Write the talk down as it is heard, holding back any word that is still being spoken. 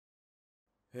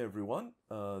Hey everyone,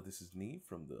 this is Neev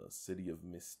from the City of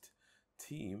Mist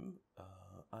team.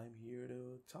 I'm here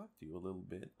to talk to you a little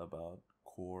bit about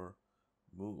core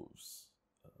moves.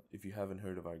 If you haven't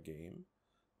heard of our game,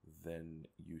 then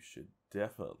you should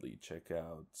definitely check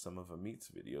out some of Amit's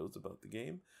videos about the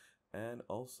game and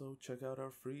also check out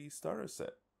our free starter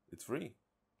set. It's free,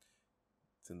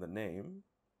 it's in the name,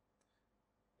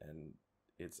 and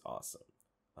it's awesome.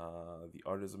 The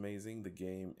art is amazing, the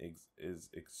game is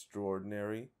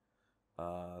extraordinary.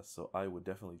 So I would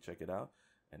definitely check it out.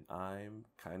 And I'm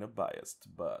kind of biased,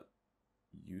 but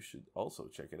you should also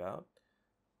check it out.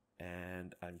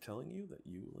 And I'm telling you that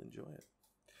you will enjoy it.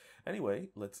 Anyway,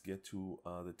 let's get to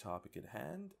the topic at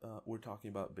hand. We're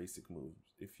talking about basic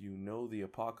moves. If you know the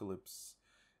Apocalypse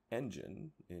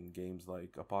engine in games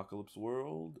like Apocalypse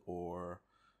World or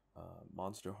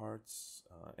Monster Hearts,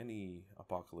 any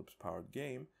Apocalypse powered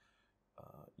game,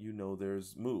 you know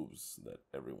there's moves that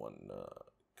everyone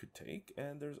could take,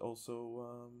 and there's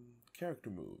also character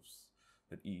moves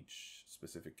that each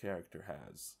specific character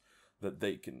has that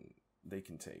they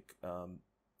can take.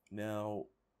 Now,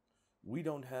 we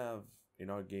don't have in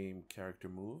our game character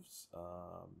moves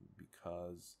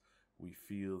because we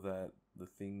feel that the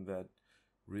thing that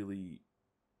really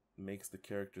makes the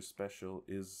character special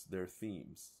is their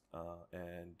themes,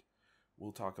 and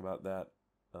we'll talk about that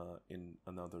in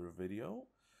another video.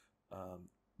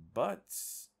 But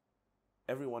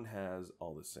everyone has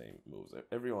all the same moves.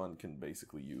 Everyone can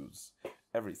basically use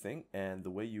everything, and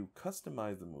the way you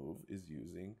customize the move is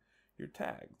using your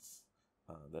tags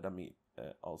that Amit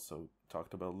also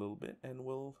talked about a little bit, and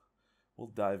we'll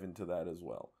dive into that as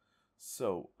well.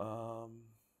 So,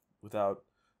 without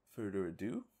further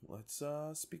ado, let's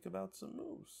speak about some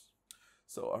moves.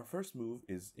 So our first move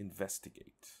is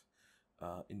investigate.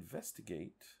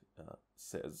 Investigate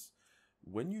says,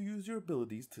 when you use your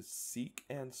abilities to seek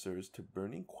answers to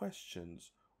burning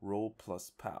questions, roll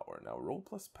plus power. Now, roll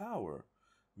plus power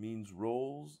means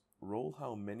roll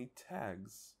how many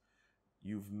tags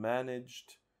you've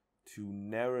managed to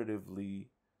narratively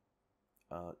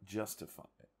justify.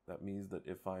 That means that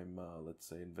if I'm, let's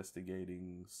say,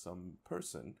 investigating some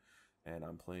person and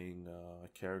I'm playing a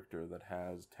character that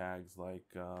has tags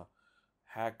like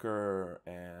hacker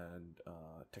and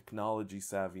technology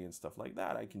savvy and stuff like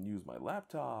that, I can use my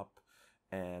laptop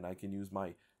and I can use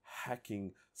my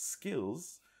hacking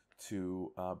skills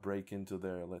to break into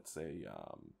their, let's say,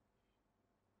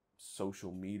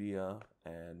 social media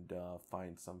and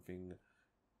find something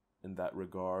in that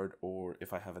regard. Or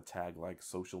if I have a tag like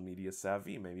social media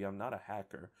savvy, maybe I'm not a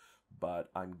hacker, but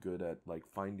I'm good at like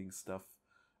finding stuff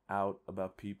out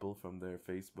about people from their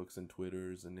Facebooks and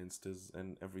Twitters and Instas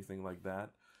and everything like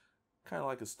that, kind of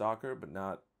like a stalker, but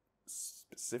not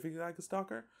specifically like a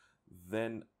stalker,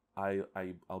 then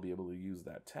I'll be able to use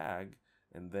that tag,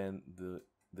 and then the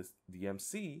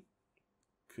MC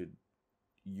could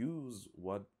use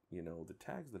what, you know, the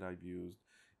tags that I've used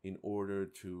in order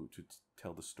to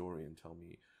tell the story and tell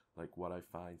me like what I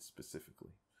find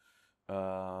specifically.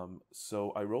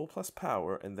 So I roll plus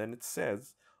power, and then it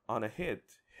says on a hit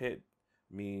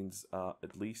means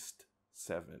at least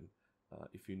 7.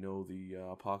 If you know the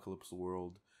Apocalypse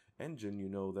World engine, you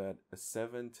know that a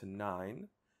 7 to 9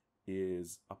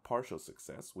 is a partial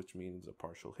success, which means a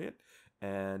partial hit,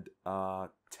 and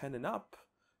 10 and up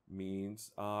means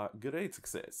great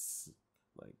success,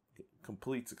 like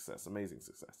complete success, amazing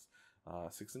success.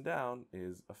 6 and down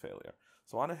is a failure.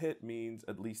 So on a hit means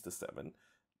at least a 7.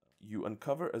 You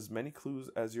uncover as many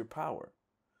clues as your power.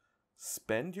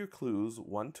 Spend your clues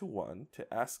 1-to-1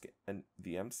 to ask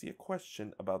the MC a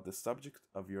question about the subject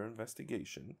of your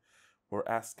investigation, or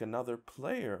ask another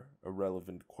player a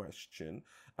relevant question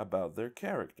about their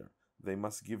character. They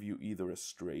must give you either a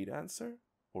straight answer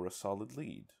or a solid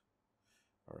lead.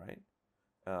 All right?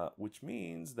 Which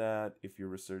means that if you're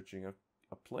researching a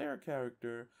player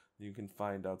character, you can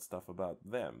find out stuff about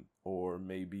them. Or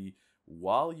maybe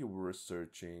while you were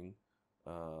researching,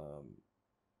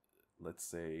 let's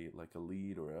say like a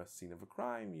lead or a scene of a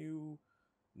crime, you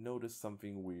notice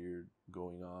something weird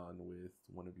going on with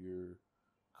one of your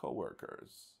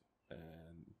coworkers,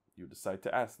 and you decide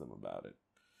to ask them about it.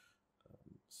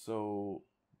 So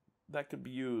that could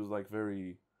be used like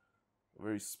very,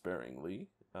 very sparingly,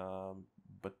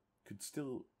 but could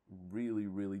still really,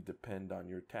 really depend on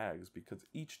your tags, because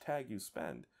each tag you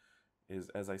spend is,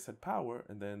 as I said, power,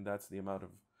 and then that's the amount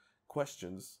of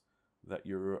questions that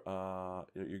you're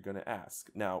going to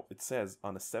ask. Now, it says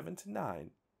on a 7 to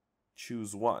 9,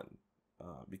 choose one.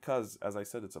 Because, as I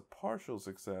said, it's a partial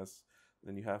success,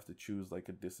 then you have to choose like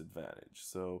a disadvantage.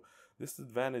 So this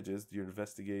advantage is your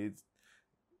investigation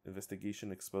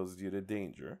exposes you to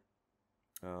danger.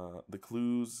 The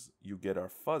clues you get are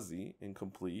fuzzy,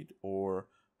 incomplete, or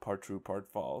part true, part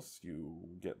false. You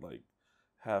get like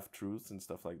half truths and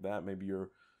stuff like that. Maybe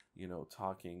you're,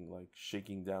 talking like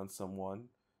shaking down someone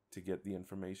to get the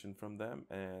information from them,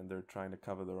 and they're trying to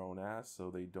cover their own ass, so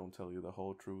they don't tell you the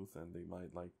whole truth, and they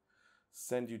might like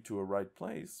send you to a right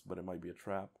place, but it might be a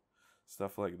trap,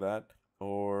 stuff like that.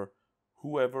 Or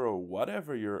whoever or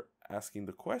whatever you're asking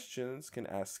the questions can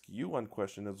ask you one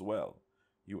question as well.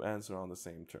 You answer on the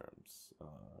same terms,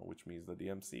 which means that the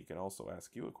MC can also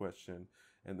ask you a question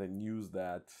and then use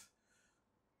that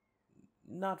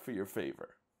not for your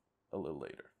favor a little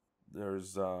later.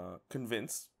 There's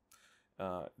convince.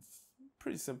 It's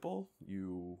pretty simple.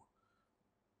 You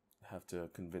have to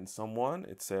convince someone.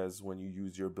 It says when you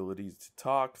use your abilities to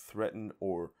talk, threaten,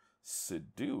 or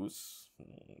seduce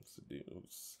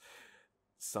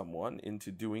someone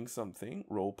into doing something,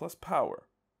 roll plus power.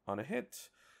 On a hit,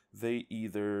 they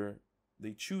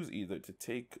choose either to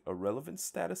take a relevant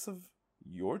status of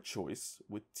your choice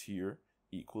with tier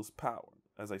equals power.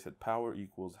 As I said, power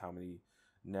equals how many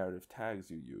narrative tags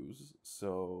you use.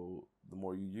 So the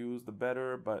more you use, the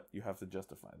better, but you have to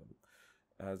justify them,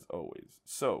 as always.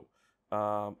 So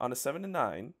on a 7 to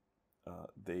 9,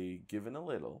 they give in a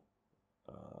little,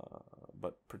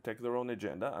 but protect their own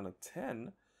agenda. On a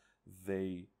 10,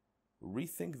 they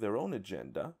rethink their own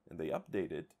agenda and they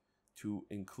update it to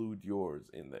include yours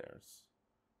in theirs.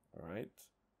 All right,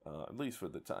 at least for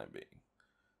the time being.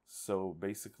 So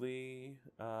basically,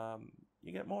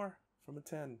 you get more from a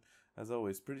 10. As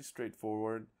always, pretty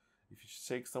straightforward. If you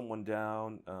shake someone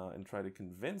down and try to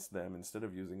convince them instead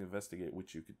of using investigate,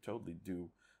 which you could totally do,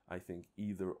 I think,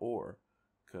 either or.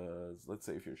 Because let's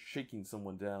say if you're shaking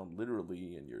someone down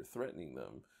literally and you're threatening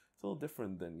them, it's a little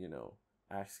different than,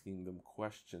 asking them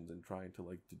questions and trying to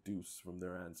like deduce from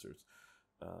their answers.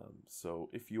 So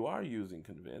if you are using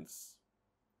convince,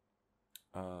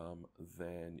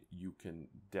 then you can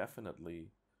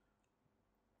definitely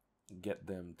get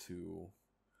them to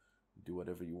do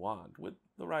whatever you want with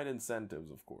the right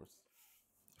incentives, of course.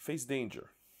 Face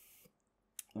danger.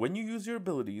 When you use your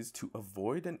abilities to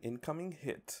avoid an incoming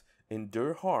hit,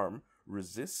 endure harm,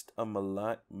 resist a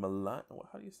malign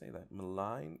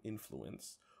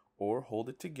influence, or hold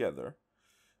it together,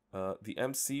 the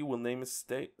MC will name a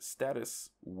status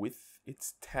with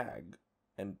its tag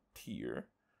and tier,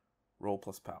 roll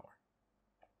plus power.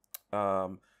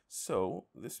 So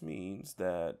this means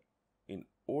that in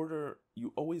order,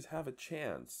 you always have a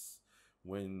chance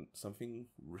when something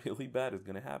really bad is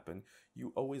going to happen,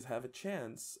 you always have a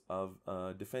chance of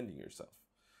defending yourself.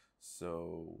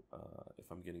 So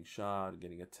if I'm getting shot,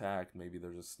 getting attacked, maybe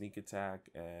there's a sneak attack,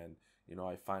 and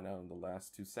I find out in the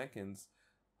last 2 seconds,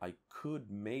 I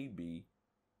could maybe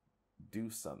do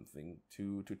something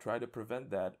to try to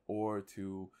prevent that, or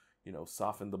to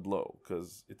soften the blow,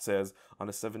 because it says on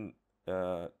a 7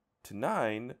 to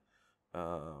 9,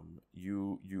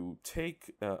 you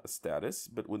take a status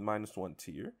but with -1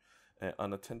 tier.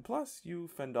 On a 10 plus, you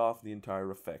fend off the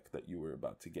entire effect that you were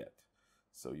about to get.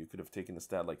 So you could have taken a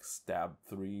stat like stab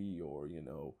 3, or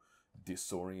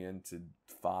disoriented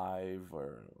 5,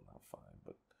 or not 5,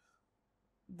 but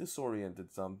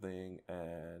disoriented something,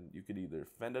 and you could either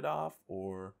fend it off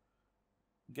or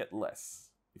get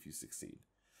less if you succeed.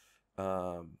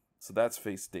 So that's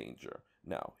face danger.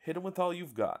 Now, hit him with all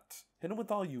you've got. Hit him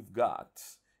with all you've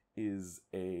got is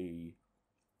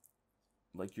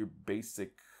like your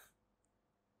basic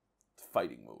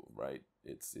fighting move, right?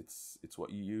 It's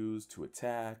what you use to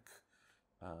attack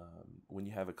when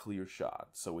you have a clear shot.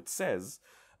 So it says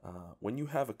when you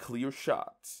have a clear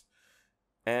shot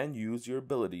and use your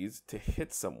abilities to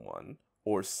hit someone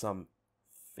or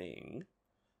something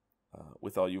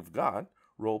with all you've got,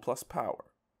 roll plus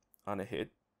power. On a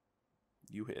hit,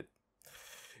 you hit.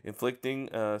 Inflicting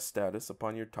status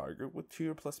upon your target with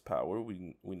tier plus power,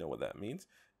 we know what that means,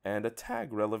 and a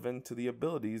tag relevant to the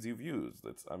abilities you've used.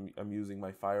 I'm using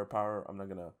my firepower. I'm not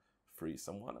gonna freeze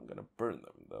someone. I'm gonna burn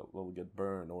them. They'll get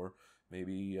burned. Or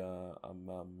maybe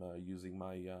I'm using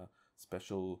my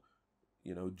special,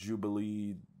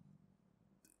 Jubilee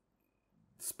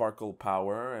sparkle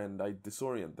power, and I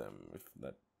disorient them. If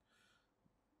that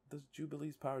does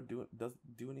Jubilee's power do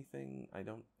anything? I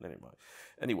don't.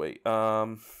 Anyway,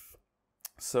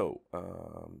 so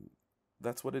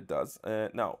that's what it does.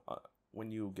 Now,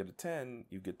 when you get a 10,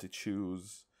 you get to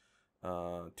choose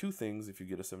 2 things. If you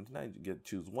get a 7 to 9, you get to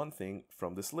choose 1 thing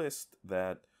from this list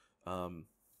that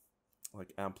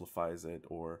like amplifies it,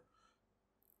 or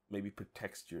maybe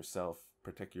protect yourself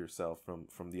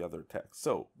from the other attacks.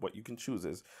 So what you can choose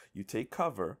is you take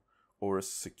cover or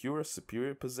secure a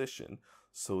superior position,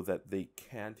 so that they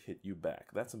can't hit you back.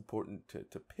 That's important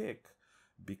to pick,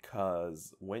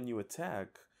 because when you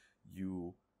attack,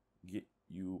 you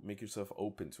make yourself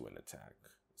open to an attack.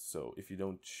 So if you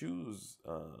don't choose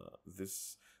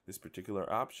this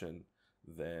particular option,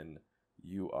 then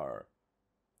you are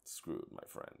screwed, my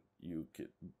friend.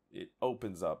 It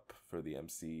opens up for the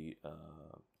MC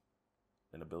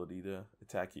an ability to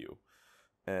attack you.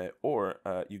 Or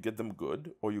you get them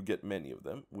good, or you get many of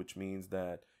them, which means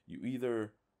that you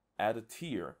either add a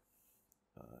tier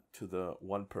to the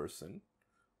one person,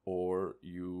 or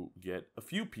you get a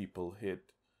few people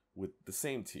hit with the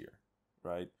same tier,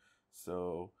 right?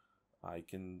 So I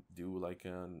can do like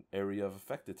an area of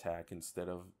effect attack instead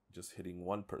of just hitting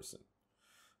one person.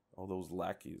 All those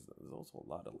lackeys, there's also a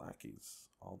lot of lackeys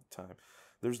all the time.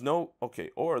 There's no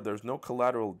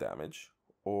collateral damage,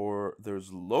 or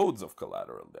there's loads of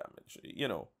collateral damage.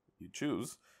 You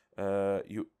choose.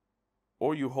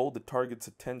 You hold the target's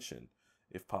attention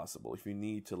if possible. If you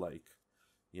need to, like,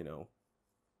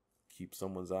 keep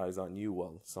someone's eyes on you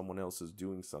while someone else is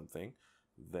doing something,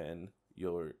 then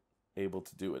you're able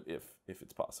to do it if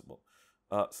it's possible.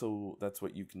 So that's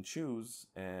what you can choose,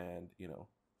 and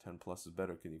 10 plus is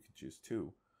better because you can choose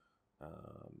 2,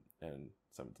 and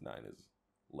 7 to 9 is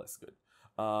less good.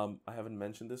 I haven't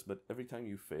mentioned this, but every time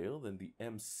you fail, then the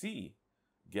MC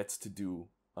gets to do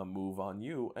a move on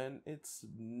you, and it's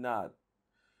not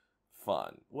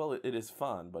fun. Well, it is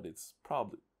fun, but it's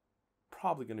probably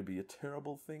going to be a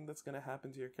terrible thing that's going to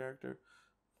happen to your character.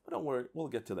 But don't worry, we'll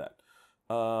get to that.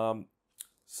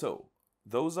 So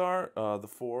those are the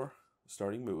 4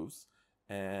 starting moves,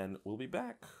 and we'll be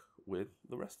back with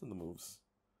the rest of the moves.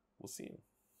 We'll see you.